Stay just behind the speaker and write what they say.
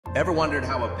Ever wondered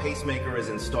how a pacemaker is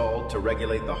installed to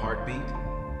regulate the heartbeat?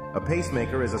 A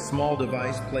pacemaker is a small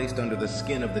device placed under the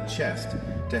skin of the chest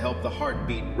to help the heart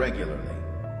beat regularly.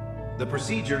 The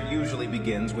procedure usually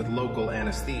begins with local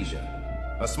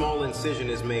anesthesia. A small incision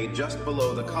is made just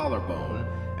below the collarbone,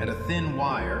 and a thin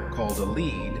wire, called a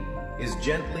lead, is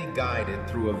gently guided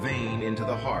through a vein into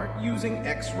the heart using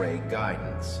X-ray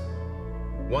guidance.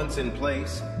 Once in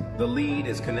place, the lead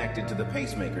is connected to the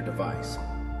pacemaker device,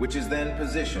 which is then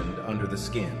positioned under the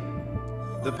skin.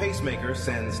 The pacemaker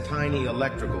sends tiny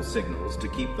electrical signals to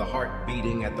keep the heart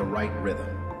beating at the right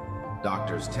rhythm.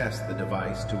 Doctors test the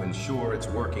device to ensure it's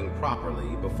working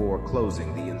properly before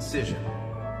closing the incision.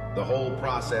 The whole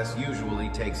process usually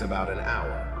takes about an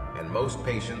hour, and most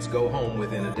patients go home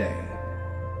within a day.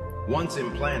 Once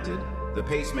implanted, the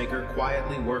pacemaker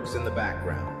quietly works in the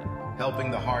background,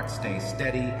 helping the heart stay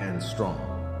steady and strong.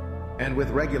 And with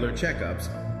regular checkups,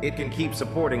 it can keep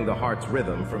supporting the heart's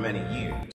rhythm for many years.